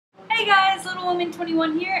Hey guys, Little Woman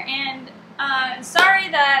 21 here, and sorry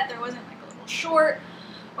that there wasn't like a little short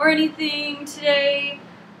or anything today,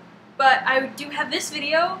 but I do have this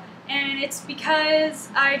video, and it's because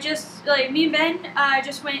I just, me and Ben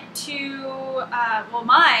just went to, well,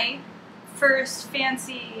 my first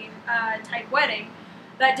fancy type wedding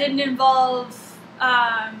that didn't involve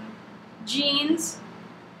jeans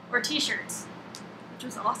or t-shirts, which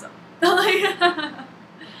was awesome.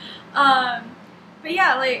 But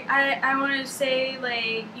yeah, I wanted to say,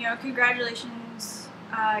 congratulations,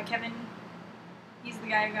 Kevin. He's the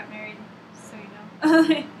guy who got married, so you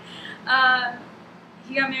know.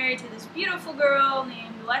 He got married to this beautiful girl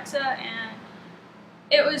named Alexa, and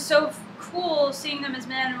it was so cool seeing them as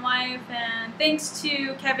man and wife, and thanks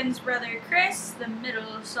to Kevin's brother Chris, the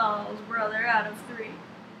middle Saul's brother out of 3.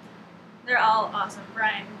 They're all awesome,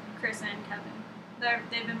 Brian, Chris, and Kevin.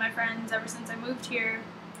 They've been my friends ever since I moved here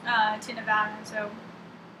to Nevada, so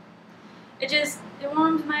it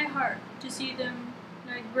warms my heart to see them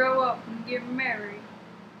grow up and get married.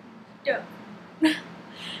 Duh.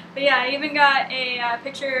 But yeah, I even got a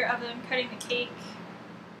picture of them cutting the cake.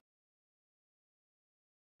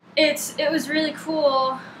 It was really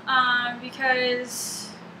cool because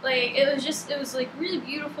it was really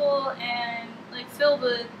beautiful and filled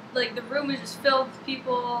with the room was just filled with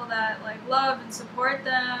people that love and support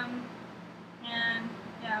them, and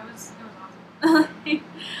yeah, it was awesome.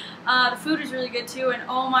 The food was really good too, and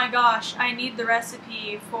oh my gosh, I need the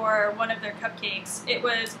recipe for one of their cupcakes. It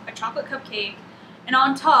was a chocolate cupcake, and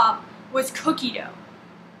on top was cookie dough.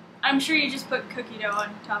 I'm sure you just put cookie dough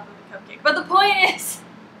on top of the cupcake, but the point is,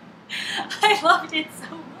 I loved it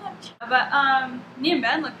so much. But me and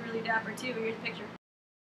Ben looked really dapper too. Here's a picture.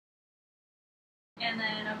 And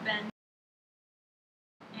then of Ben.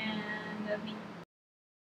 And of me.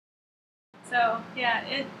 So yeah,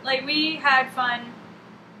 we had fun,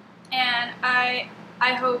 and I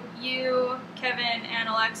hope you, Kevin, and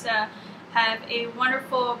Alexa have a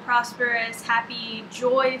wonderful, prosperous, happy,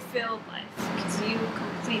 joy-filled life, because you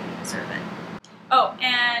completely deserve it. Oh,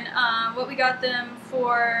 and what we got them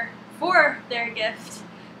for their gift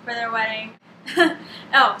for their wedding.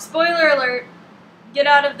 Oh, spoiler alert! Get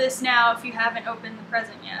out of this now if you haven't opened the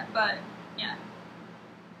present yet. But yeah.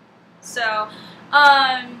 So,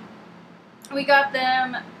 we got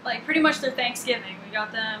them pretty much their Thanksgiving. We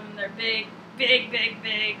got them their big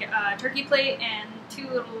turkey plate and 2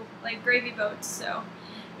 little gravy boats. So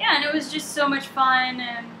yeah, and it was just so much fun,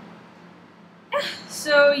 and yeah.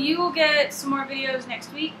 So you will get some more videos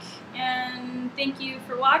next week, and thank you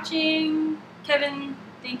for watching. Kevin,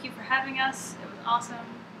 thank you for having us. It was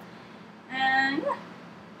awesome, and yeah,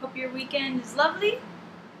 hope your weekend is lovely.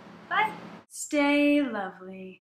 Bye. Stay lovely.